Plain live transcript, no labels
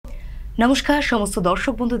নমস্কার সমস্ত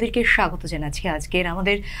দর্শক বন্ধুদেরকে স্বাগত জানাচ্ছি আজকের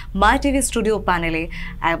আমাদের মাই টিভি স্টুডিও প্যানেলে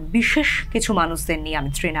বিশেষ কিছু মানুষদের নিয়ে আমি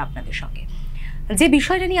ত্রিনা আপনাদের সঙ্গে যে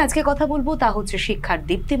বিষয়টা নিয়ে আজকে কথা বলবো তা হচ্ছে শিক্ষার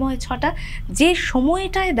দীপ্তিময় ছটা। যে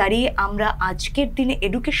সময়টায় দাঁড়িয়ে আমরা আজকের দিনে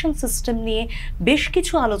এডুকেশন সিস্টেম নিয়ে বেশ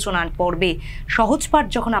কিছু আলোচনার পর্বে সহজ পাঠ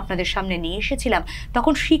যখন আপনাদের সামনে নিয়ে এসেছিলাম,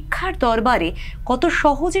 তখন শিক্ষার দরবারে কত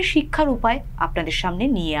সহজে শিক্ষার উপায় আপনাদের সামনে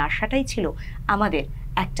নিয়ে আসাটাই ছিল আমাদের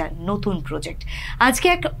একটা নতুন প্রজেক্ট। আজকে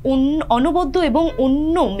এক অনবদ্য এবং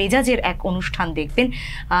অন্য মেজাজের এক অনুষ্ঠান দেখবেন,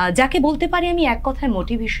 যাকে বলতে পারি আমি এক কথায়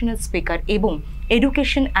মোটিভেশনাল স্পিকার এবং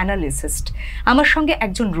এডুকেশন অ্যানালিস্ট। আমার সঙ্গে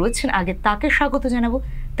একজন রয়েছেন, আগে তাকে স্বাগত জানাবো,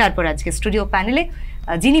 তারপর আজকে স্টুডিও প্যানেলে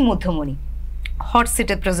যিনি মধ্যমণি হট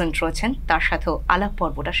সিটে প্রেজেন্ট রয়েছেন তার সাথেও আলাপ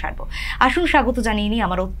পর্বটা সারবো। আসুন স্বাগত জানিয়ে নিই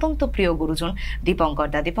আমার অত্যন্ত প্রিয় গুরুজন দীপঙ্কর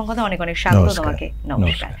দা। দীপঙ্কর দা, অনেক অনেক স্বাগত তোমাকে।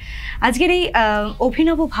 নমস্কার। আজকের এই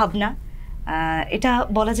অভিনব ভাবনা, এটা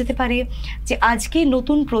বলা যেতে পারে যে আজকে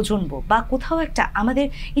নতুন প্রজন্ম বা কোথাও একটা আমাদের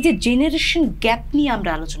এই যে জেনারেশন গ্যাপ নিয়ে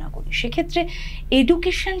আমরা আলোচনা করি, সেক্ষেত্রে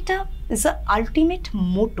এডুকেশনটা ইজ আ আলটিমেট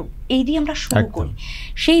মোটো, এই দিয়ে আমরা শুরু করি।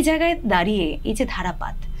 সেই জায়গায় দাঁড়িয়ে এই যে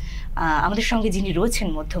ধারাপাত, আমাদের সঙ্গে যিনি রয়েছেন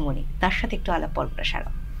মধ্যমণি, তার সাথে একটু আলাপ পর্বটা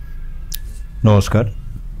সারাও। নমস্কার।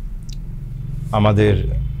 আমাদের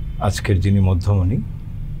আজকের যিনি মধ্যমণি,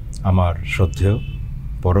 আমার শ্রদ্ধেয়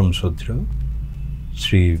পরম শ্রদ্ধেয়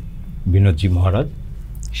শ্রী বিনোদজি মহারাজ,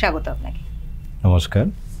 স্বাগত আপনাকে। নমস্কার।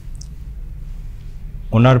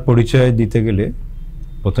 ওনার পরিচয় দিতে গেলে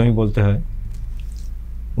প্রথমেই বলতে হয়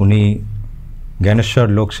উনি জ্ঞানেশ্বর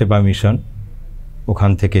লোকসেবা মিশন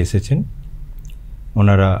ওখান থেকে এসেছেন।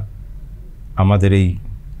 ওনারা আমাদের এই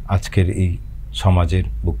আজকের এই সমাজের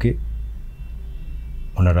বুকে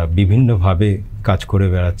ওনারা বিভিন্নভাবে কাজ করে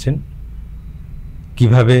বেড়াচ্ছেন।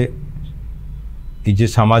 কিভাবে এই যে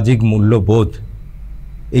সামাজিক মূল্যবোধ,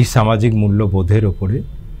 এই সামাজিক মূল্যবোধের ওপরে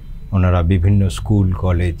ওনারা বিভিন্ন স্কুল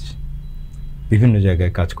কলেজ বিভিন্ন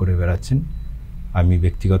জায়গায় কাজ করে বেড়াচ্ছেন। আমি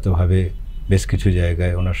ব্যক্তিগতভাবে বেশ কিছু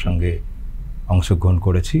জায়গায় ওনার সঙ্গে অংশগ্রহণ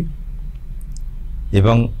করেছি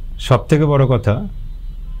এবং সবথেকে বড় কথা,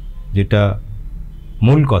 যেটা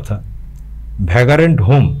মূল কথা, ভ্যাগারেন্ট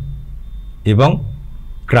হোম এবং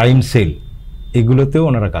ক্রাইম সেল এগুলোতেও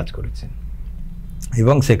ওনারা কাজ করেছেন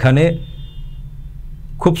এবং সেখানে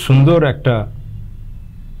খুব সুন্দর একটা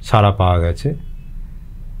সাড়া পাওয়া গেছে।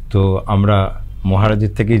 তো আমরা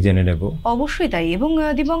মহারাজের থেকেই জেনে নেব। অবশ্যই তাই। এবং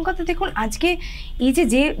দীপঙ্কর, দেখুন আজকে এই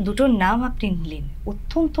যে দুটো নাম আপনি নিলেন,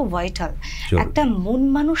 অত্যন্ত ভাইটাল একটা মন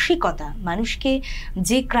মানসিকতা, মানুষকে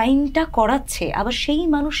যে ক্রাইমটা করাচ্ছে আবার সেই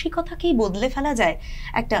মানসিকতাকেই বদলে ফেলা যায়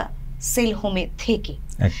একটা সেল হোমে থেকে।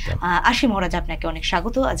 আশি মহারাজ, আপনাকে অনেক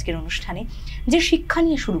স্বাগত আজকের অনুষ্ঠানে। যে শিক্ষা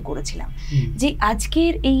নিয়ে শুরু করেছিলাম, যে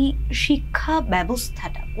আজকের এই শিক্ষা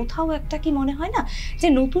ব্যবস্থাটা কোথাও একটা কি মনে হয় না যে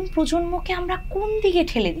নতুন প্রজন্মকে আমরা কোন দিকে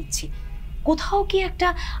ঠেলে দিচ্ছি? কোথাও কি একটা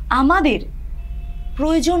আমাদের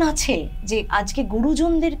প্রয়োজন আছে যে আজকে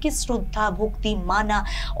গুরুজনদেরকে শ্রদ্ধা ভক্তি মানা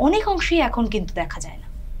অনেক অংশেই এখন কিন্তু দেখা যায় না।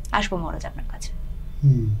 আসবো মহারাজ আপনার কাছে।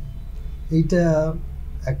 এইটা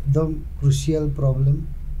একদম ক্রুশিয়াল প্রবলেম,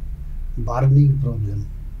 বার্নিং প্রবলেম,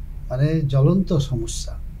 মানে জ্বলন্ত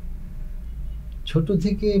সমস্যা। ছোট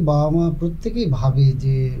থেকে বাবা মা প্রত্যেকেই ভাবে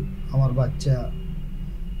যে আমার বাচ্চা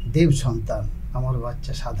দেব সন্তান, আমার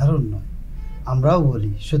বাচ্চা সাধারণ নয়। আমরাও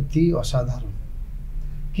বলি সত্যি অসাধারণ,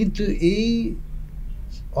 কিন্তু এই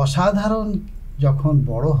অসাধারণ যখন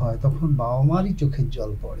বড় হয় তখন বাবা মারই চোখের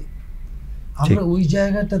জল পড়ে। আমরা ওই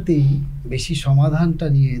জায়গাটাতেই বেশি সমাধানটা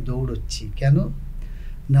নিয়ে দৌড়চ্ছি। কেন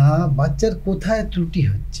না, বাচ্চার কোথায় ত্রুটি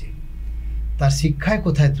হচ্ছে, তার শিক্ষায়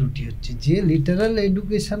কোথায় ত্রুটি হচ্ছে। যে লিটারাল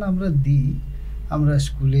এডুকেশন আমরা দিই, আমরা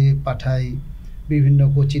স্কুলে পাঠাই, বিভিন্ন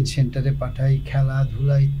কোচিং সেন্টারে পাঠাই,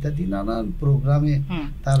 খেলাধুলা ইত্যাদি নানান প্রোগ্রামে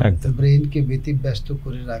তার ব্রেনকে ব্যতিব্যস্ত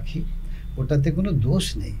করে রাখি, ওটাতে কোনো দোষ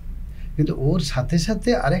নেই। কিন্তু ওর সাথে সাথে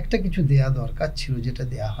আরেকটা কিছু দেয়া দরকার ছিল, যেটা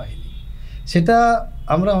দেয়া হয়নি। সেটা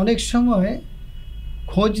আমরা অনেক সময়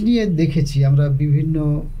খোঁজ নিয়ে দেখেছি। আমরা বিভিন্ন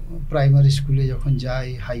প্রাইমারি স্কুলে যখন যাই,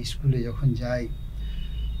 হাই স্কুলে যখন যাই,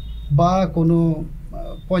 বা কোনো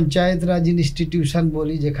পঞ্চায়েত রাজ ইনস্টিটিউশন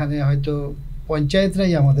বলি, যেখানে হয়তো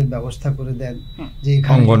পঞ্চায়েতরাই আমাদের ব্যবস্থা করে দেন যে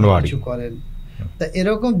এখানে কিছু করেন। তা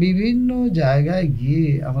এরকম বিভিন্ন জায়গায় গিয়ে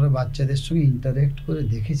আমরা বাচ্চাদের সঙ্গে ইন্টারেক্ট করে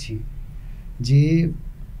দেখেছি যে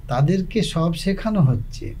তাদেরকে সব শেখানো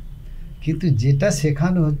হচ্ছে, কিন্তু যেটা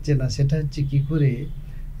শেখানো হচ্ছে না সেটা হচ্ছে কি করে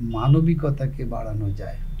মানবিকতাকে বাড়ানো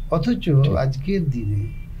যায়। অথচ আজকের দিনে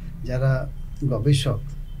যারা গবেষক,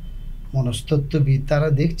 মনস্তত্ত্ববিদ, তারা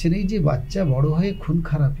দেখছেন এই যে বাচ্চা বড় হয়ে খুন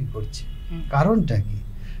খারাপি করছে, কারণটা কি?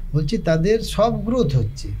 বলছি তাদের সব গ্রোথ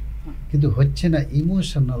হচ্ছে, কিন্তু হচ্ছে না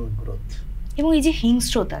ইমোশনাল গ্রোথ। এবং এই যে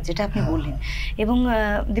হিংস্রতা যেটা আপনি বললেন, এবং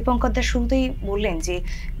দীপঙ্কর দা শুরুতেই বললেন যে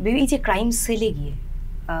এই যে ক্রাইম সেলে গিয়ে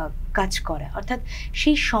কাজ করা, অর্থাৎ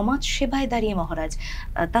সেই সমাজ সেবায় দাঁড়িয়ে মহারাজ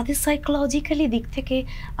তাদের সাইকোলজিক্যালি দিক থেকে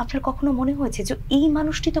আপনার কখনো মনে হয়েছে যে এই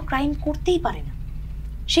মানুষটি তো ক্রাইম করতেই পারে না,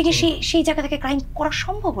 সে কি সেই জায়গা থেকে ক্রাইম করা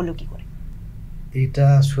সম্ভব হলো কি করে? এটা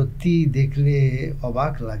সত্যি দেখলে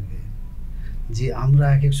অবাক লাগবে যে আমরা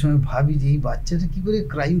এক এক সময় ভাবি যে এই বাচ্চাটা কি করে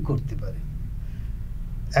ক্রাইম করতে পারে।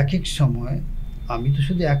 এক এক সময় আমি তো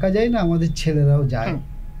শুধু একা যাই না, আমাদের ছেলেরাও যায়।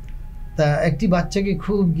 তা একটি বাচ্চাকে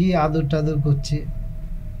খুব গিয়ে আদর টাদর করছে,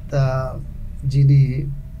 তা যিনি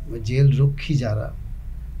জেল রক্ষী যারা,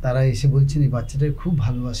 তারা এসে বলছেন এই বাচ্চাটাকে খুব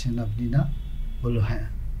ভালোবাসেন আপনি না? বললো হ্যাঁ।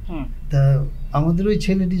 তা আমাদের ওই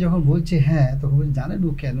ছেলেটি যখন বলছে হ্যাঁ, তখন বলছে জানেন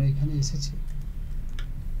ও কেন এখানে এসেছে?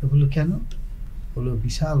 তো বললো কেন? বললো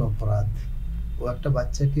বিশাল অপরাধ, ও একটা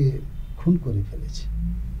বাচ্চাকে খুন করে ফেলেছে,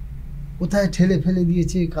 কোথায় ঠেলে ফেলে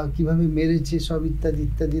দিয়েছে, কিভাবে মেরেছে, সব ইত্যাদি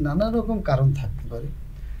ইত্যাদি নানা রকম কারণ থাকতে পারে।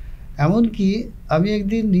 এমনকি আমি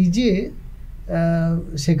একদিন নিজে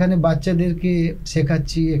সেখানে বাচ্চাদেরকে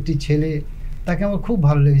শেখাচ্ছি, একটি ছেলে, তাকে আমার খুব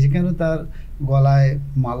ভালো লেগেছে, কেন তার গলায়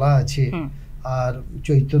মালা আছে আর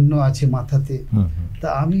চৈতন্য আছে মাথাতে। তা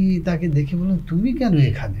আমি তাকে দেখে বললাম তুমি কেন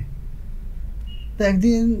এখানে? তা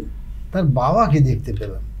একদিন তার বাবাকে দেখতে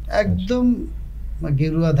পেলাম, একদম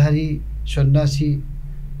গেরুয়াধারী সন্ন্যাসী,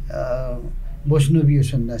 বৈষ্ণবীয়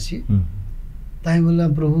সন্ন্যাসী। তাই বললাম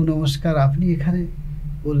প্রভু নমস্কার, আপনি এখানে?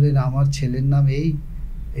 বললেন আমার ছেলের নাম এই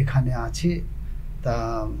এখানে আছে। তা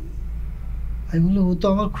আমি বললাম ও তো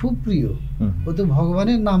আমার খুব প্রিয়, ও তো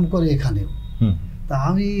ভগবানের নাম করে এখানেও। তা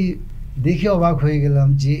আমি দেখে অবাক হয়ে গেলাম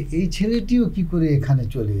যে এই ছেলেটিও কি করে এখানে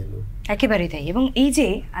চলে এলো। একেবারে তাই। এবং এই যে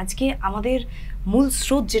আজকে আমাদের মূল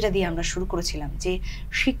স্রোত যেটা দিয়ে আমরা শুরু করেছিলাম, যে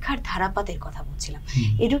শিক্ষার ধারাপাতের কথা বলছিলাম,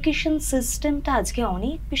 এডুকেশন সিস্টেমটা আজকে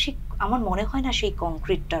অনেক বেশি, আমার মনে হয় না সেই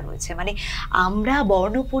কংক্রিটটা রয়েছে। মানে আমরা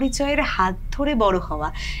বর্ণ পরিচয়ের হাত ধরে বড় হওয়া,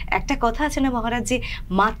 একটা কথা আছে না মহারাজ, যে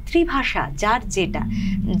মাতৃভাষা যার যেটা,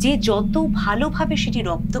 যে যত ভালোভাবে সেটি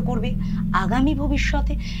রপ্ত করবে আগামী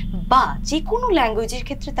ভবিষ্যতে বা যে কোনো ল্যাঙ্গুয়েজের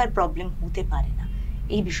ক্ষেত্রে তার প্রবলেম হতে পারে না।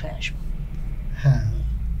 এই বিষয়ে আসবো। হ্যাঁ,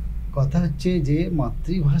 কথা হচ্ছে যে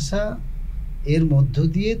মাতৃভাষা এর মধ্য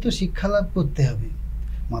দিয়ে তো শিক্ষা লাভ করতে হবে।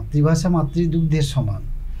 মাতৃভাষা মাতৃদুগ্ধের সমান,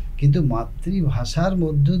 কিন্তু মাতৃভাষার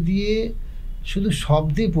মধ্য দিয়ে শুধু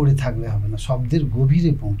শব্দে পড়ে থাকলে হবে না, শব্দের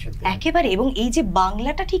গভীরে পৌঁছাতে একেবারে। এবং এই যে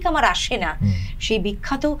বাংলাটা ঠিক আমার আসে না, সেই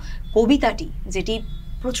বিখ্যাত কবিতাটি যেটি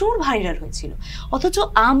প্রচুর ভাইরাল হয়েছিল, অথচ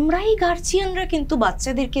আমরাই গার্জিয়ানরা কিন্তু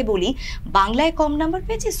বাচ্চাদেরকে বলি বাংলায় কম নাম্বার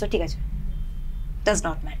পেয়েছিস তো ঠিক আছে, ডাজ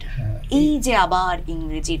নট ম্যাটার। এই যে আবার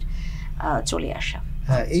ইংরেজির চলে আসা।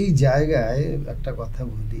 হ্যাঁ, এই জায়গায় একটা কথা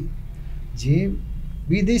বলি যে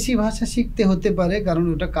বিদেশি ভাষা শিখতে হতে পারে, কারণ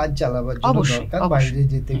ওটা কাজ চালাবার জন্য দরকার। বাইরে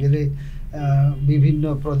যেতে গেলে বিভিন্ন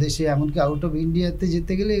প্রদেশে, এমনকি আউট অফ ইন্ডিয়াতে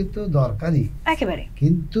যেতে গেলে তো দরকারই একেবারে।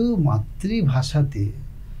 কিন্তু মাতৃভাষাতে,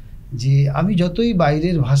 যে আমি যতই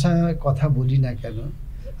বাইরের ভাষায় কথা বলি না কেন,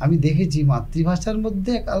 আমি দেখেছি মাতৃভাষার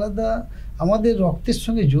মধ্যে এক আলাদা আমাদের রক্তের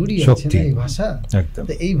সঙ্গে জড়িয়ে আছে না এই ভাষা।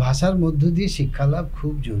 তো এই ভাষার মধ্য দিয়ে শিক্ষা লাভ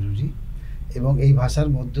খুব জরুরি। এবং এই ভাষার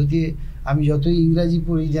মধ্য দিয়ে আমি যতই ইংরাজি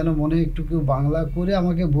পড়ি, যেন মনে একটু কেউ বাংলা করে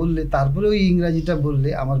আমাকে বললে, তারপরে ওই ইংরাজিটা বললে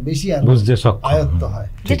আমার বেশি আয়ত্ত হয়,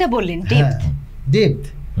 যেটা বললেন ডেপথ।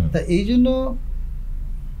 তা এই জন্য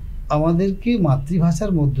আমাদেরকে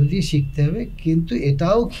মাতৃভাষার মধ্য দিয়ে শিখতে হবে, কিন্তু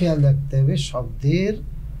এটাও খেয়াল রাখতে হবে শব্দের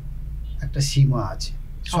একটা সীমা আছে।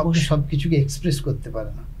 শব্দ সব কিছুকে এক্সপ্রেস করতে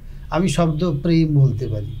পারে না। আমি শব্দ প্রেম বলতে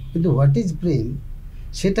পারি, কিন্তু হোয়াট ইজ প্রেম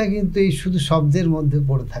সেটা কিন্তু এই শুধু শব্দের মধ্যে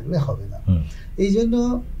পড়ে থাকলে হবে না। এই জন্য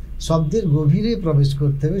শব্দের গভীরে প্রবেশ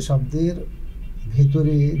করতে হবে, শব্দের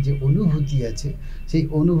ভেতরে যে অনুভূতি আছে সেই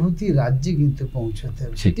অনুভূতি রাজ্যে কিন্তু পৌঁছতে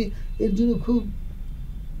হবে। সেটি এর জন্য খুব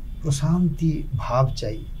প্রশান্তি ভাব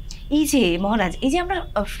চাই। এই যে মহারাজ, এই যে আমরা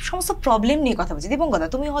সমস্ত প্রবলেম নিয়ে কথা বলছি, দিবঙ্গদা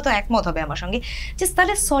তুমি হয়তো একমত হবে আমার সঙ্গে, যে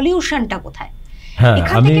তাহলে সলিউশনটা কোথায়? হ্যাঁ,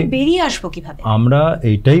 আমি বেরিয়ে আসবো কিভাবে? আমরা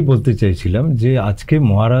এইটাই বলতে চাইছিলাম যে আজকে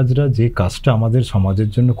মহারাজরা যে কাজটা আমাদের সমাজের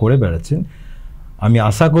জন্য করে বেড়াচ্ছেন, আমি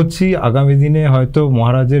আশা করছি আগামী দিনে হয়তো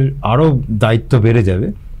মহারাজের আরও দায়িত্ব বেড়ে যাবে,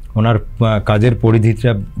 ওনার কাজের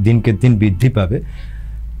পরিধিটা দিনকে দিন বৃদ্ধি পাবে।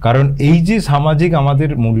 কারণ এই যে সামাজিক আমাদের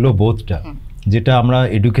মূল্যবোধটা, যেটা আমরা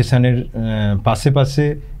এডুকেশনের পাশে পাশে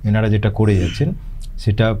এনারা যেটা করে যাচ্ছেন,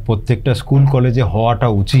 সেটা প্রত্যেকটা স্কুল কলেজে হওয়াটা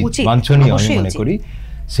উচিত, বাঞ্ছনীয় আমি মনে করি।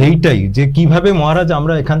 সেইটাই যে কিভাবে মহারাজ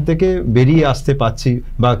আমরা এখান থেকে বেরিয়ে আসতে পারছি,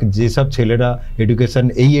 বা যেসব ছেলেরা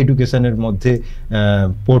এই এডুকেশনের মধ্যে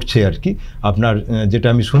পড়ছে আর কি, আপনার যেটা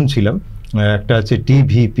আমি শুনছিলাম, একটা হচ্ছে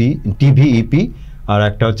টিভিইপি আর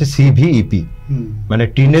একটা হচ্ছে সিভিইপি, মানে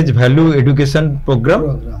টিনেজ ভ্যালু এডুকেশন প্রোগ্রাম,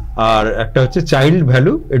 আর একটা হচ্ছে চাইল্ড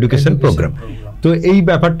ভ্যালু এডুকেশন প্রোগ্রাম। তো এই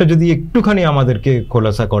ব্যাপারটা যদি একটুখানি আমাদেরকে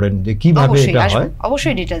খোলাসা করেন যে কিভাবে এটা হয়।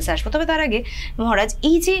 অবশ্যই ডিটেলস আসবো, তবে তার আগে মহারাজ,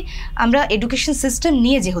 এই যে আমরা এডুকেশন সিস্টেম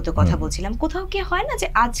নিয়ে যেহেতু কথা বলছিলাম, কোথাও কি হয় না যে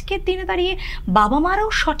আজকের দিনে দাঁড়িয়ে বাবা মারাও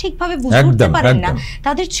সঠিকভাবে বুঝে উঠতে পারেন না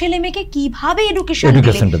তাদের ছেলে মেয়েকে কিভাবে এডুকেশন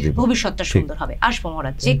দিলে ভবিষ্যৎটা সুন্দর হবে? আসবো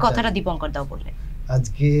মহারাজ, যে কথাটা দীপঙ্কর দাও বললেন,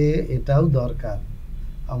 আজকে এটাও দরকার।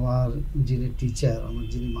 আমার যিনি টিচার, আমার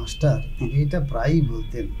যিনি মাস্টার, তিনি এটা প্রায়ই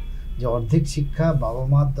বলতেন যে অর্ধেক শিক্ষা বাবা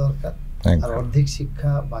মার দরকার আর অর্ধেক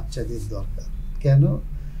শিক্ষা বাচ্চাদের দরকার। কেন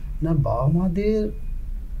না, বাবা মাদের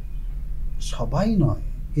সবাই নয়,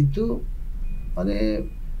 কিন্তু মানে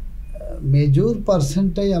মেজর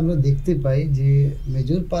পার্সেন্টটাই আমরা দেখতে পাই যে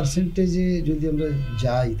মেজর পার্সেন্টেজে যদি আমরা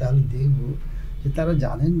যাই তাহলে দেখব যে তারা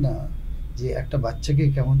জানেন না যে একটা বাচ্চাকে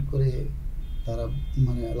কেমন করে তারা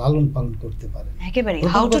মানে লালন পালন করতে পারে।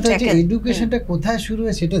 এডুকেশনটা কোথায় শুরু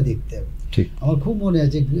হয় সেটা দেখতে হবে। আমার খুব মনে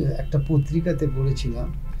আছে, একটা পত্রিকাতে পড়েছিলাম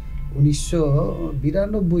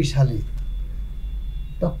 1992 সালে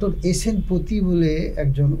ডক্টর এস.এন. পতি বলে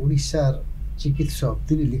একজন উড়িষ্যার চিকিৎসক,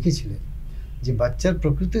 তিনি লিখেছিলেন যে বাচ্চার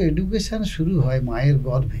প্রকৃত এডুকেশন শুরু হয় মায়ের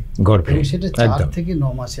গর্ভে, এবং সেটা 4 থেকে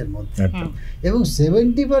 9 মাসের মধ্যে, এবং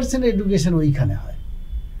 70% এডুকেশন ওইখানে হয়।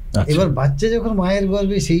 এবার বাচ্চা যখন মায়ের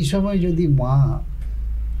গর্ভে, সেই সময় যদি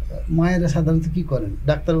মায়েরা সাধারণত কি করেন,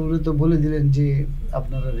 ডাক্তারবাবুরা তো বলে দিলেন যে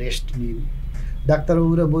আপনারা রেস্ট নিন,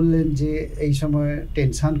 ডাক্তারবাবুরা বললেন যে এই সময়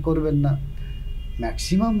টেনশন করবেন না।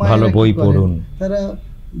 ম্যাক্সিমাম মায়েরা বই পড়ুন, তারা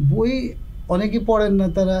বই অনেকে পড়েন না,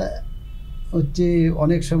 তারা হচ্ছে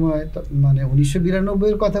অনেক সময় মানে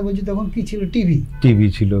 1992 কথা বলছি, তখন কি ছিল, টিভি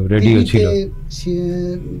ছিল, রেডিও ছিল,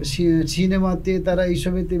 সিনেমাতে তারা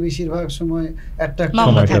এইসবেতে বেশিরভাগ সময় অ্যাট্রাক্ট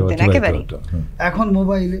একেবারে। এখন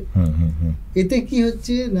মোবাইলে, এতে কি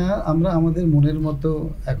হচ্ছে না, আমরা আমাদের মনের মতো,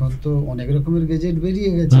 এখন তো অনেক রকমের গ্যাজেট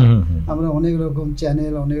বেরিয়ে গেছে, আমরা অনেক রকম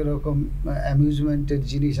চ্যানেল, অনেক রকম অ্যামিউজমেন্টের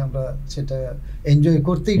জিনিস আমরা সেটা এনজয়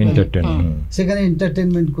করতেই পারি, সেখানে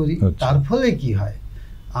এন্টারটেনমেন্ট করি। তার ফলে কি হয়,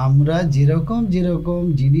 আমরা যেরকম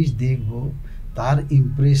জিনিস দেখব তার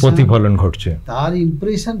ইমপ্রেশন, প্রতিফলন ঘটছে, তার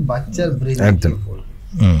ইমপ্রেশন বাচ্চার ব্রেনে পড়বে।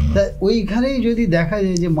 তা ওইখানেই যদি দেখা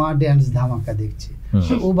যায় যে মা ড্যান্স ধামাকা দেখছে,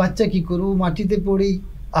 ও বাচ্চা কি করবে, ও মাটিতে পড়েই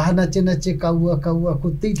নাচে কাউয়া কাউয়া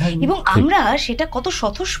করতেই থাকবে। এবং আমরা সেটা কত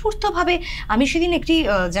স্বতঃস্ফূর্ত ভাবে, আমি সেদিন একটি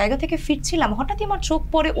জায়গা থেকে ফিরছিলাম, হঠাৎই আমার চোখ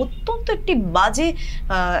পড়ে অত্যন্ত একটি বাজে,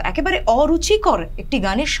 একেবারে অরুচিকর একটি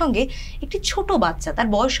গানের সঙ্গে একটি ছোট বাচ্চা, তার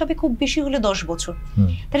বয়স হবে খুব বেশি হলে 10 বছর।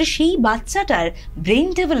 তাহলে সেই বাচ্চাটার ব্রেন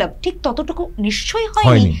ডেভেলপ ঠিক ততটুকু নিশ্চয়ই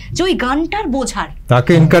হয়নি যে ওই গানটার বোঝার।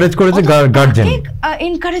 তাকে এনকারেজ করেছে গার্জিয়ান,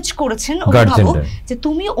 এনকারেজ করেছেন অভিভাবক যে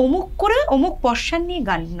তুমি অমুক করে অমুক পশ্চান নিয়ে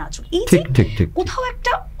গান নাচো। এই যে কোথাও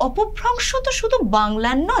একটা অপভ্রংশ তো শুধু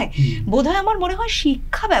বাংলার নয়, বোধহয় আমার মনে হয়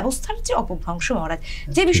শিক্ষা ব্যবস্থার যে অপভ্রংশ মহারাজ,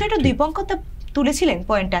 যে বিষয়টা দীপঙ্কর তুলেছিলেন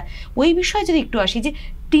পয়েন্টটা, ওই বিষয়ে যদি একটু আসি, যে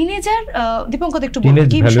টিনেজার, দীপঙ্কর একটু বলুন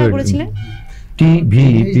কি বিষয় করেছিলেন,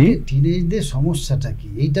 টিনেজদের সমস্যাটা কি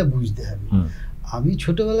এইটা বুঝতে হবে। আমি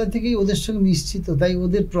ছোটবেলা থেকেই ওদের সঙ্গে মিশছি, তো তাই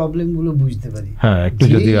ওদের প্রবলেম গুলো বুঝতে পারি। একটু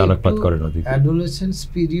যদি আলোকপাত করেন, অ্যাডোলেসেন্স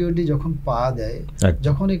পিরিয়ডে যখন পা দেয়,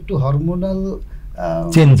 যখন একটু হরমোনাল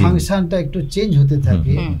ফাংশনটা একটু চেঞ্জ হতে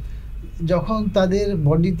থাকে, যখন তাদের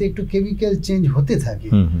বডিতে একটু কেমিক্যাল চেঞ্জ হতে থাকে,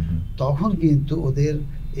 তখন কিন্তু ওদের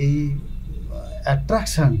এই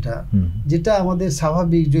অ্যাট্রাকশনটা, যেটা আমাদের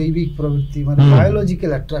স্বাভাবিক জৈবিক প্রবৃত্তি মানে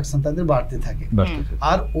বায়োলজিক্যাল অ্যাট্রাকশন, তাদের বাড়তে থাকে।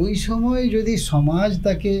 আর ওই সময় যদি সমাজ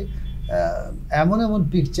তাকে এমন এমন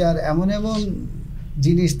পিকচার, এমন এমন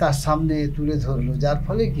জিনিস তার সামনে তুলে ধরলো, যার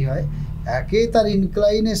ফলে কি হয়, একে তার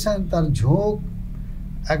ইনক্লাইনেশন, তার ঝোঁক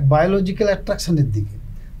এক বায়োলজিক্যাল অ্যাট্রাকশনের দিকে,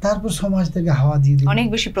 তারপর সমাজ থেকে হাওয়া দিয়ে দিল, অনেক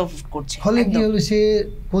বেশি প্রভাব করছে। ফলে কি হলো, সে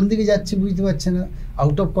কোন দিকে যাচ্ছে বুঝতে পারছে না,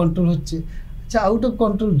 আউট অফ কন্ট্রোল হচ্ছে। আচ্ছা, আউট অফ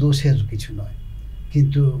কন্ট্রোল দোষের কিছু নয়,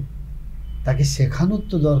 কিন্তু তাকে শেখানোর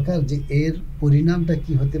তো দরকার যে এর পরিণামটা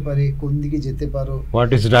কি হতে পারে, কোন দিকে যেতে পারো,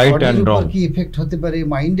 হোয়াট ইজ রাইট এন্ড রং, কি এফেক্ট হতে পারে,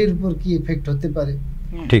 মাইন্ডের উপর কি এফেক্ট হতে পারে।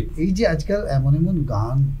 ঠিক, এই যে আজকাল এমন এমন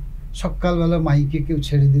গান সকালবেলা মাইকে কেউ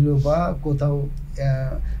ছেড়ে দিল, বা কোথাও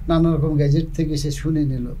নানা রকম গ্যাজেট থেকে সে শুনে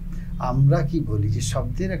নিল, আমরা কি বলি যে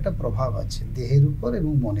শব্দের একটা প্রভাব আছে দেহের উপর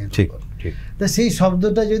এবং মনের উপর। তা সেই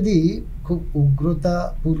শব্দটা যদি খুব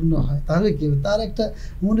উগ্রতাপূর্ণ হয়, তাহলে কি হবে, তার একটা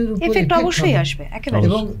মনের উপর এফেক্ট অবশ্যই আসবে একেবারে।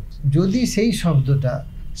 এবং যদি সেই শব্দটা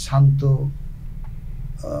শান্ত,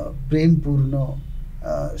 প্রেমপূর্ণ,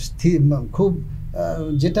 স্থির, খুব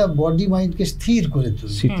যেটা বডি মাইন্ডকে স্থির করে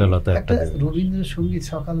তোলে, একটা রবীন্দ্রসঙ্গীত,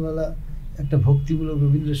 সকালবেলা একটা ভক্তিমূলক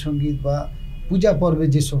রবীন্দ্রসঙ্গীত বা পূজা পর্বে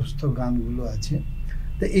যে সমস্ত গানগুলো আছে,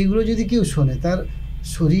 তো এইগুলো যদি কেউ শোনে, তার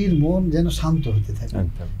শরীর মন যেন শান্ত হতে থাকে।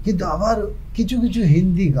 কিন্তু আবার কিছু কিছু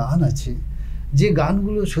হিন্দি গান আছে যে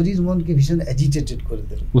গানগুলো শরীর মনকে ভীষণ অ্যাজিটেটেড করে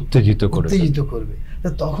দেবে, উত্তেজিত করবে। তা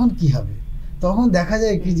তখন কি হবে, তখন দেখা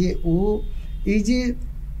যায় কি যে ও এই যে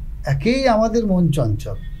একেই আমাদের মন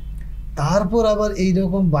চঞ্চল, তারপর আবার এই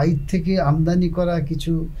রকম বাইর থেকে আমদানি করা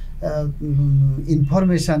কিছু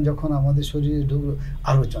ইনফরমেশন যখন আমাদের শরীরে ঢুকলো,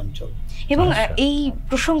 আরো চঞ্চল। এবং এই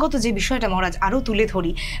প্রসঙ্গত যে বিষয়টা মহারাজ আরো তুলে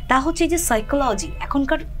ধরি, তা হচ্ছে যে সাইকোলজি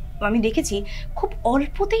এখনকার আমি দেখেছি খুব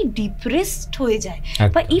অল্পতেই ডিপ্রেসড হয়ে যায়,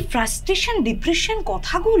 বা এই ফ্রাস্ট্রেশন ডিপ্রেশন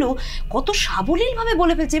কথাগুলো কত সাবলীল ভাবে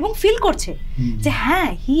বলে ফেলছে এবং ফিল করছে যে হ্যাঁ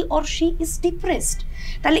he or she is depressed.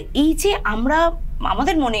 তাহলে এই যে আমরা,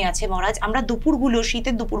 আমাদের মনে আছে মহারাজ, আমরা দুপুরগুলো,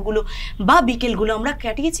 শীতের দুপুরগুলো বা বিকেলগুলো আমরা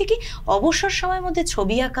কাটিয়েছি কি অবসর সময়ের মধ্যে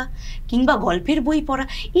ছবি আঁকা কিংবা গল্পের বই পড়া।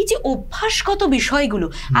 এই যে অভ্যাসগত বিষয়গুলো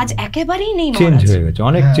আজ একেবারেই নেই, চেঞ্জ হয়ে গেছে,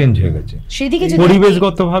 অনেক চেঞ্জ হয়ে গেছে। সেদিকে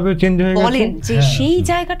পরিবেশগতভাবে চেঞ্জ হয়ে গেছে। বলেন যে সেই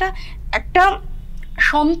জায়গাটা একটা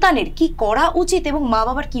সন্তানের কি করা উচিত এবং মা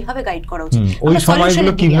বাবার কিভাবে গাইড করা উচিত, ওই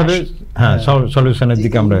সময়গুলো কিভাবে সলিউশনের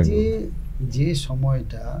দিকে আমরা, যে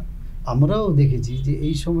সময়টা আমরাও দেখেছি যে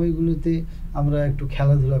এই সময়গুলোতে আমরা একটু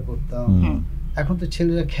খেলাধুলা করতাম, এখন তো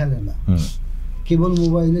ছেলেরা খেলে না, কেবল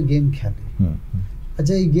মোবাইলে গেম খেলে।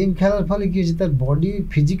 আচ্ছা, এই গেম খেলার ফলে কি হচ্ছে, তার বডি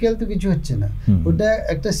ফিজিক্যাল তো কিছু হচ্ছে না, ওটা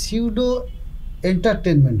একটা সিউডো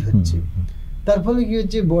এন্টারটেনমেন্ট হচ্ছে। তার ফলে কি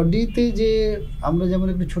হচ্ছে, বডিতে যে আমরা যেমন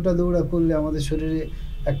একটু ছোটা দৌড়া করলে আমাদের শরীরে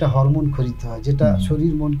একটা হরমোন খরিত হয় যেটা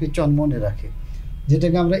শরীর মনকে চনমনে রাখে,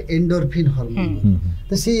 যেটাকে আমরা এন্ডোরফিন হরমোন বলি।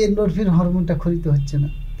 তো সেই এন্ডোরফিন হরমোনটা খরিত হচ্ছে না,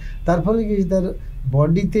 তার ফলে কি তার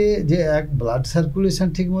বডিতে যে এক ব্লাড সার্কুলেশন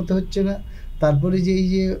ঠিক মতো হচ্ছে না, তারপরে যে এই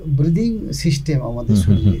যে ব্রিদিং সিস্টেম আমাদের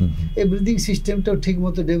শরীরে, এই ব্রিদিং সিস্টেমটাও ঠিক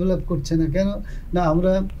মতো ডেভেলপ করছে না। কেন না,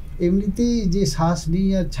 আমরা এমনিতেই যে শ্বাস নিই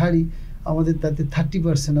আর ছাড়ি, আমাদের তাতে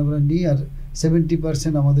 30% আমরা নিই আর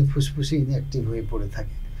 70% আমাদের ফুসফুসে ইনঅ্যাক্টিভ হয়ে পড়ে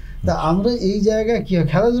থাকে। তা আমরা এই জায়গায় কি হয়,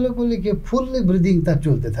 খেলাধুলা করলে কি ফুললি ব্রিদিং তার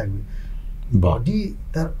চলতে থাকবে, বডি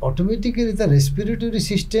তার অটোমেটিক্যালি তার রেসপিরেটরি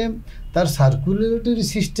সিস্টেম, তার সার্কুলেটরি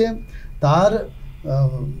সিস্টেম, তার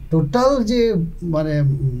টোটাল যে মানে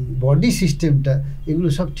বডি সিস্টেমটা, এগুলো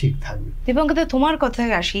সব ঠিক থাকবে। এবং তোমার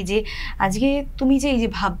কথায় আসি যে আজকে তুমি যে এই যে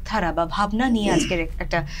ভাবধারা বা ভাবনা নিয়ে আজকের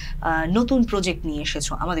একটা নতুন প্রজেক্ট নিয়ে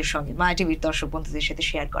এসেছো আমাদের সঙ্গে মায়া টিভির দর্শক বন্ধুদের সাথে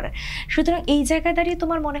শেয়ার করার, সুতরাং এই জায়গায় দাঁড়িয়ে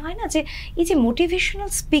তোমার মনে হয় না যে এই যে মোটিভেশনাল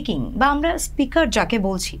স্পিকিং বা আমরা স্পিকার যাকে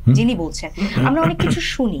বলছি, যিনি বলছেন, আমরা অনেক কিছু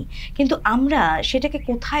শুনি, কিন্তু আমরা সেটাকে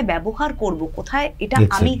কোথায় ব্যবহার করব, কোথায় এটা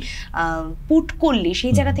আমি পুট করলে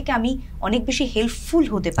সেই জায়গা থেকে আমি অনেক বেশি হেল্পফুল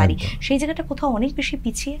হতে পারি, সেই জায়গাটা কোথাও অনেক বেশি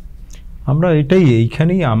পিছিয়ে। আমরা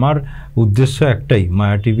এইখানেই আমার উদ্দেশ্য একটাই,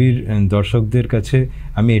 মায়া টিভির দর্শকদের কাছে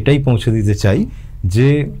আমি এটাই পৌঁছে দিতে চাই যে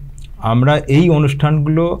আমরা এই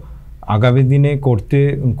অনুষ্ঠানগুলো আগামী দিনে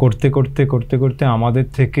করতে আমাদের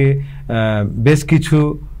থেকে বেশ কিছু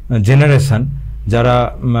জেনারেশন যারা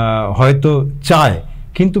হয়তো চায়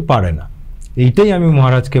কিন্তু পারে না, এইটাই আমি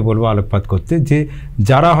মহারাজকে বলবো আলোকপাত করতে, যে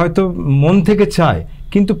যারা হয়তো মন থেকে চায়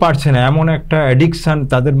কিন্তু পারছে না, এমন একটা অ্যাডিকশান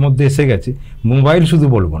তাদের মধ্যে এসে গেছে। মোবাইল শুধু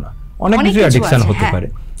বলবো না, অনেক কিছু অ্যাডিকশান হতে পারে,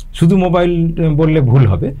 শুধু মোবাইল বললে ভুল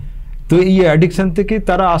হবে। তো এই অ্যাডিকশান থেকে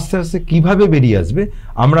তারা আস্তে আস্তে কিভাবে বেরিয়ে আসবে,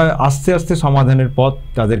 আমরা আস্তে আস্তে সমাধানের পথ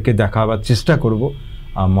তাদেরকে দেখাবার চেষ্টা করব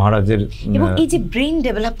মহারাজের। এবং এই যে ব্রেইন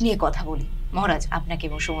ডেভেলপ নিয়ে কথা বলি মহারাজ, আপনাকে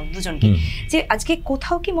এবং সুমন দুজনকে, যে আজকে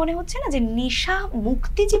কোথাও কি মনে হচ্ছে না যে নেশা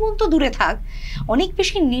মুক্তি জীবন তো দূরে থাক, অনেক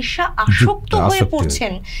বেশি নেশা আসক্ত হয়ে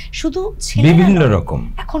পড়ছেন শুধু বিভিন্ন রকম,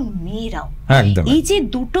 এখন মেয়েরাও। এই যে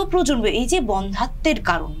দুটো প্রজন্ম, এই যে বন্ধাত্বের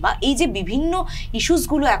কারণ বা এই যে বিভিন্ন ইস্যুস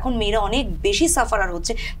গুলো এখন মেয়েরা অনেক বেশি সাফারার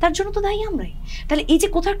হচ্ছে, তার জন্য তো দায়ী আমরাই। তাহলে এই যে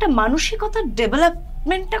কোথাও একটা মানসিকতার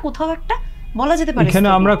ডেভেলপমেন্টটা কোথাও একটা বলা যেতে পারে, এখানে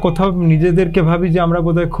আমরা কোথাও নিজেদেরকে ভাবি যে আমরা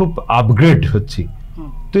বোধহয় খুব আপগ্রেড হচ্ছি,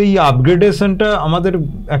 তো এই আপগ্রেডেশনটা আমাদের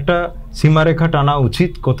একটা সীমারেখা টানা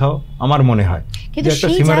উচিত কোথাও, আমার মনে হয়। কিন্তু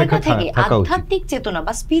সেই জায়গা থেকে আধ্যাত্মিক চেতনা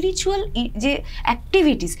বা স্পিরিচুয়াল যে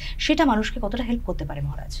অ্যাক্টিভিটিস, সেটা মানুষকে কতটা হেল্প করতে পারে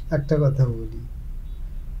মহারাজ? একটা কথা বলি,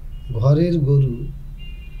 ঘরের গরু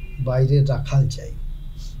বাইরের রাখাল চাই।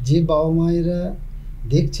 যে বাবা মায়েরা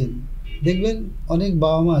দেখবেন অনেক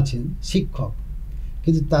বাবা মা আছেন শিক্ষক,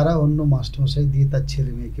 কিন্তু তারা অন্য মাস্টারমশাই দিয়ে তার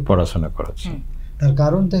ছেলে মেয়েকে পড়াশোনা করাচ্ছে। তার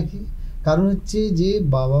কারণটা কি? কারণ হচ্ছে যে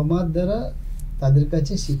বাবা মার দ্বারা তাদের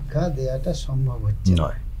কাছে শিক্ষা দেওয়াটা সম্ভব হচ্ছে না,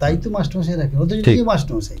 তাই তো মাস্টারমশাই রাখেন, অথচ কি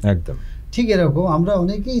মাস্টারমশাই। একদম ঠিক এরকম আমরা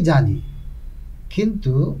অনেকেই জানি,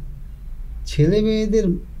 কিন্তু ছেলে মেয়েদের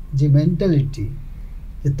যে মেন্টালিটি,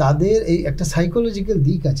 যে তাদের এই একটা সাইকোলজিক্যাল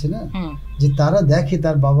দিক আছে না, যে তারা দেখে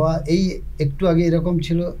তার বাবা এই একটু আগে এরকম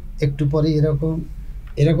ছিল, একটু পরে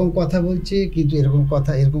এরকম কথা বলছে, কিন্তু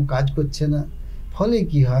এরকম কাজ করছে না। ফলে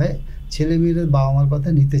কি হয়, ছেলে মেয়েরা বাবা মার কথা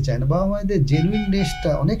নিতে চায় না। বাবা মায়েদের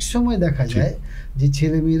জেনুইননেসটা অনেক সময় দেখা যায় যে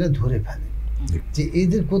ছেলে মেয়েরা ধরে ফেলে যে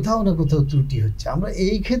এদের কোথাও না কোথাও ত্রুটি হচ্ছে। আমরা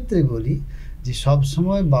এই ক্ষেত্রে বলি যে সব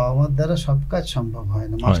সময় বাবা মার দ্বারা সব কাজ সম্ভব হয়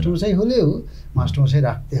না, মাস্টারমশাই হলেও মাস্টারমশাই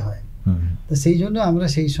রাখতে হয়। তো সেই জন্য আমরা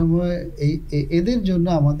সেই সময় এদের জন্য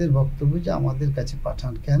আমাদের বক্তব্য যে আমাদের কাছে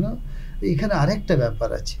পাঠান। কেন? এখানে আরেকটা ব্যাপার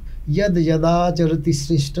আছে, यद यदा चरति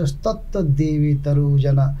श्रेष्ठ तत्तद्देवी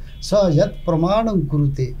तरुजना स यत् प्रमाणं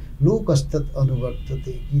कुरुते लोकस्तत्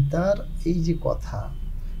अनुवर्तते। গীতার এই যে কথা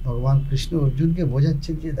ভগবান কৃষ্ণ অর্জুনকে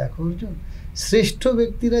বোঝাচ্ছেন যে দেখো অর্জুন, শ্রেষ্ঠ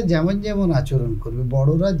ব্যক্তিরা যেমন যেমন আচরণ করবে,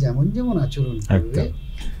 বড়রা যেমন যেমন আচরণ করবে,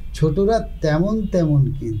 ছোটরা তেমন তেমন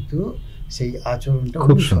কিন্তু সেই আচরণটা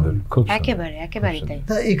অনুসরণ করবে। একেবারে একেবারে তাই।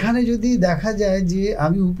 তা এখানে যদি দেখা যায় যে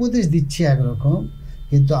আমি উপদেশ দিচ্ছি একরকম,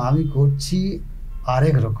 কিন্তু আমি করছি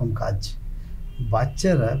আরেক রকম কাজ।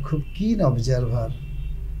 বাচ্চারা খুব কিন অবজারভার,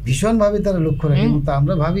 ভীষণভাবে তারা লক্ষ্য রাখে। তা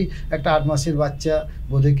আমরা ভাবি একটা 8 মাসের বাচ্চা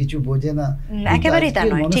বোধহয় কিছু বোঝে না, একেবারেই তা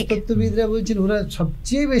নয়। মনস্তত্ত্ববিদরা বলছেন ওরা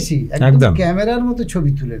সবচেয়ে বেশি একদম ক্যামেরার মতো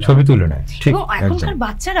ছবি তুলে নেয়। এবং এখনকার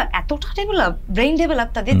বাচ্চারা এতটা ডেভেলপ, ব্রেইন ডেভেলপ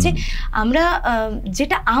তাদের, যে আমরা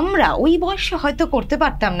যেটা আমরা ওই বয়সে হয়তো করতে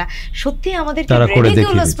পারতাম না, সত্যি আমাদের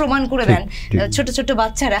প্রমাণ করে দেন ছোট ছোট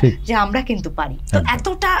বাচ্চারা যে আমরা কিন্তু পারি। তো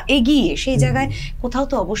এতটা এগিয়ে সেই জায়গায় কোথাও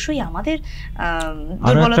তো অবশ্যই আমাদের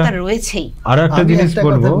দুর্বলতা রয়েছেই। আর একটা জিনিস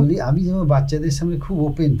বলবো, আমি যেমন বাচ্চাদের সামনে খুব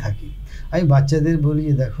ওপেন থাকি, আমি বাচ্চাদের বলি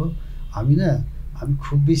যে দেখো আমি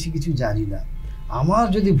খুব বেশি কিছু জানি না, আমার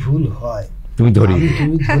যদি ভুল হয় তুমি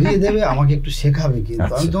ধরিয়ে দেবে, আমাকে একটু শেখাবে,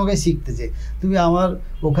 কিন্তু আমি তোমাকে শিখতে চাই। তুমি আমার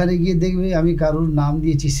ওখানে গিয়ে দেখবে আমি কারুর নাম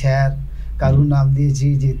দিয়েছি স্যার, কারুর নাম দিয়েছি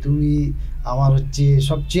যে তুমি আমার হচ্ছে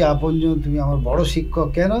সবচেয়ে আপনজন, তুমি আমার বড় শিক্ষক।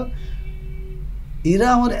 কেন? এরা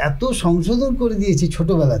আমার এত সংশোধন করে দিয়েছে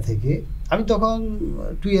ছোটবেলা থেকে। আমি তখন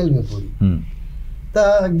 12-এ পড়ি। তা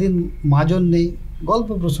একদিন মাজন নেই, গল্প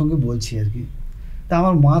প্রসঙ্গে বলছি আর কি। তা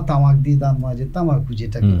আমার মা তামাক দিয়ে দাঁত মাজে, তামাকু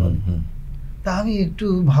যেটাকে বলে। তা আমি একটু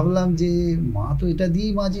ভাবলাম যে মা তো এটা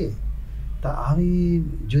দিয়েই মাজে, তা আমি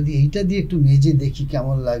যদি এইটা দিয়ে একটু মেজে দেখি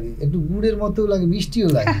কেমন লাগে, একটু গুড়ের মতো লাগে, মিষ্টিও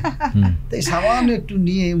লাগে। তাই সামান্য একটু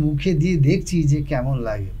নিয়ে মুখে দিয়ে দেখছি যে কেমন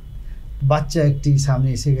লাগে। বাচ্চা একটি সামনে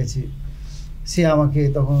এসে গেছে, সে আমাকে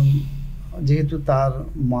তখন, যেহেতু তার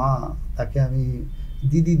মা, তাকে আমি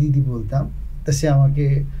দিদি দিদি বলতাম, তা সে আমাকে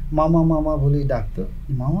মামা মামা বলেই ডাকতো।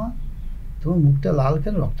 মামা তোমার মুখটা লাল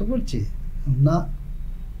কেন, রক্ত পড়ছে? না,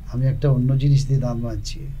 আমি একটা অন্য জিনিস দিয়ে দাঁত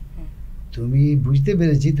মাজছি। তুমি বুঝতে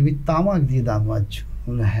পেরেছি তুমি তামাক দিয়ে দাঁত মাজছো।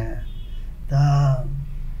 হ্যাঁ। তা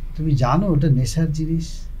তুমি জানো ওটা নেশার জিনিস?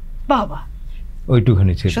 বাবা,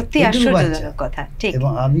 ওইটুখানি ছিল, সত্যি আশ্চর্যজনক কথা। ঠিক।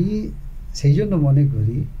 এবং আমি সেই জন্য মনে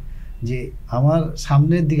করি যে আমার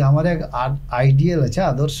সামনের দিকে আমার এক আইডিয়াল আছে,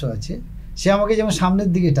 আদর্শ আছে, সে আমাকে যেমন সামনের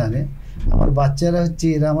দিকে টানে, আমার বাচ্চারা হচ্ছে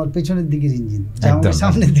এরা আমার পেছনের দিকের ইঞ্জিন, যে আমাকে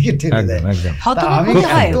সামনের দিকে টেনে দেয়। আমি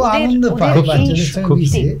এত আনন্দ পাই বাচ্চাদের সঙ্গে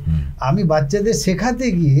মিশে। আমি বাচ্চাদের শেখাতে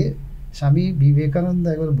গিয়ে, স্বামী বিবেকানন্দ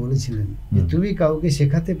একবার বলেছিলেন যে তুমি কাউকে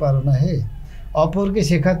শেখাতে পারো না হে, অপরকে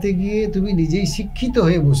শেখাতে গিয়ে তুমি নিজেই শিক্ষিত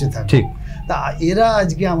হয়ে বসে থাকো। তা এরা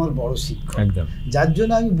আজকে আমার বড় শিক্ষক, যার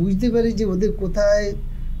জন্য আমি বুঝতে পারি যে ওদের কোথায়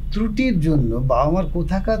ত্রুটির জন্য, বাবা মার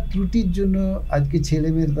কোথাকার ত্রুটির জন্য আজকে ছেলে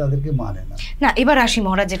মেয়েরা তাদেরকে মানে না। না, এবার আসি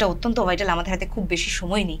মহারাজ, যেটা অত্যন্ত ভাইটাল, আমাদের হাতে খুব বেশি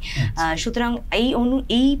সময় নেই, সুতরাং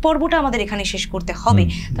এই পর্বটা আমাদের এখানে শেষ করতে হবে।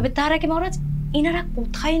 তবে তার আগে মহারাজ, এনারা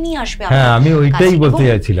কোথায় নিয়ে আসবে? হ্যাঁ, আমি ওইটাই বলতে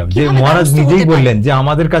চাইছিলাম যে মহারাজ নিজেই বললেন যে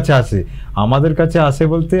আমাদের কাছে আসে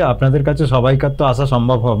বলতে আপনাদের কাছে সবাইকার তো আসা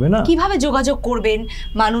সম্ভব হবে না। কিভাবে যোগাযোগ করবেন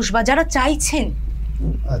মানুষ বা যারা চাইছেন?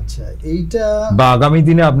 আচ্ছা, এইটা বা আগামী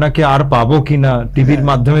দিনে আপনাকে আর পাবো কিনা, টিভির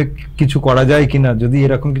মাধ্যমে কিছু করা যায় কিনা, যদি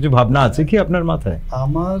এরকম কিছু ভাবনা আছে কি আপনার মাথায়?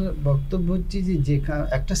 আমার বক্তব্য হচ্ছে যে যেখানে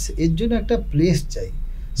একটা, এর জন্য একটা প্লেস চাই,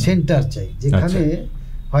 সেন্টার চাই, যেখানে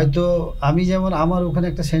হয়তো আমি যেমন আমার ওখানে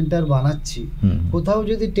একটা সেন্টার বানাচ্ছি, কোথাও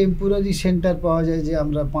যদি টেম্পোরারি সেন্টার পাওয়া যায় যে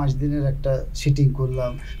আমরা 5 দিনের একটা সিটিং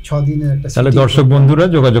করলাম, 6 দিনের একটা, তাহলে দর্শক বন্ধুরা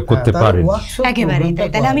যোগাযোগ করতে পারেন। একেবারেই তাই।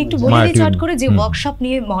 তাহলে আমি একটু বলে দিই চট করে, যে ওয়ার্কশপ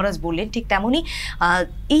নিয়ে মহারাজ বললেন, ঠিক তেমনই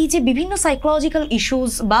এই যে বিভিন্ন সাইকোলজিক্যাল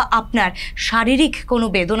ইস্যুস বা আপনার শারীরিক কোনো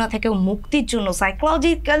বেদনা থেকেও মুক্তির জন্য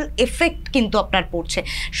সাইকোলজিক্যাল এফেক্ট কিন্তু আপনার পড়ছে।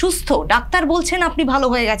 সুস্থ ডাক্তার বলছেন আপনি ভালো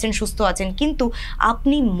হয়ে গেছেন, সুস্থ আছেন, কিন্তু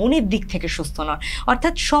আপনি মনের দিক থেকে সুস্থ নন।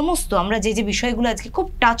 অর্থাৎ সমস্ত আমরা যে বিষয়গুলো আজকে খুব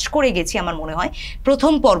টাচ করে গেছি, আমার মনে হয়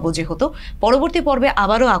প্রথম পর্ব যেহেতু, পরবর্তী পর্বে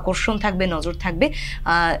আবারও আকর্ষণ থাকবে, নজর থাকবে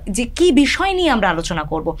যে কি বিষয় নিয়ে আমরা আলোচনা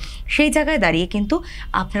করব। সেই জায়গায় দাঁড়িয়ে কিন্তু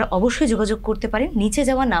আপনারা অবশ্যই যোগাযোগ করতে পারেন নিচে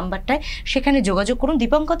যাওয়া নাম্বারটায়, সেখানে যোগাযোগ করুন।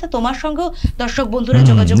 দীপঙ্কতা, তোমার সঙ্গেও দর্শক বন্ধুরা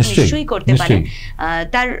যোগাযোগ নিশ্চয়ই করতে পারেন।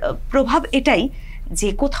 তার প্রভাব এটাই যে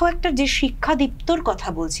কোথাও একটা যে শিক্ষা দীপ্তর কথা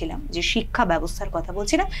বলছিলাম, যে শিক্ষা ব্যবস্থার কথা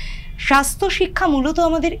বলছিলাম, স্বাস্থ্য শিক্ষা মূলত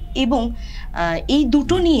আমাদের, এবং এই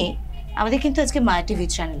দুটো নিয়ে আমাদের কিন্তু আজকে মায়া টিভি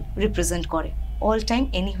চ্যানেল রিপ্রেজেন্ট করে। All time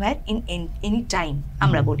anywhere in any time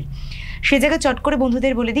আমরা বলি। সে জায়গায় চট করে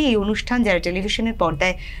বন্ধুদের বলে দিই, এই অনুষ্ঠান যারা টেলিভিশনের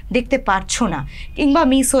পর্দায় দেখতে পারছো না কিংবা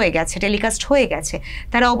মিস হয়ে গেছে, টেলিকাস্ট হয়ে গেছে,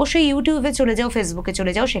 তারা অবশ্যই ইউটিউবে চলে যাও, ফেসবুকে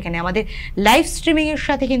চলে যাও, সেখানে আমাদের লাইভ স্ট্রিমিংয়ের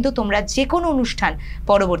সাথে কিন্তু তোমরা যে কোনো অনুষ্ঠান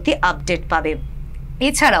পরবর্তী আপডেট পাবে।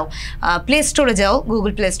 এছাড়াও প্লে স্টোরে যাও,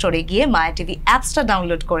 গুগল প্লে স্টোরে গিয়ে মায়া টিভি অ্যাপসটা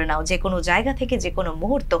ডাউনলোড করে নাও, যে কোনো জায়গা থেকে যে কোনো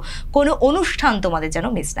মুহূর্ত কোনো অনুষ্ঠান তোমাদের যেন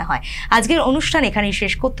মিস না হয়। আজকের অনুষ্ঠান এখানেই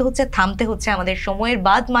শেষ করতে হচ্ছে, থামতে হচ্ছে, আমাদের সময়ের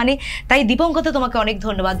বাদ মানে। তাই দীপঙ্কর, তোমাকে অনেক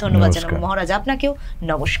ধন্যবাদ জানাবো। মহারাজ আপনাকেও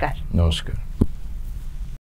নমস্কার। নমস্কার।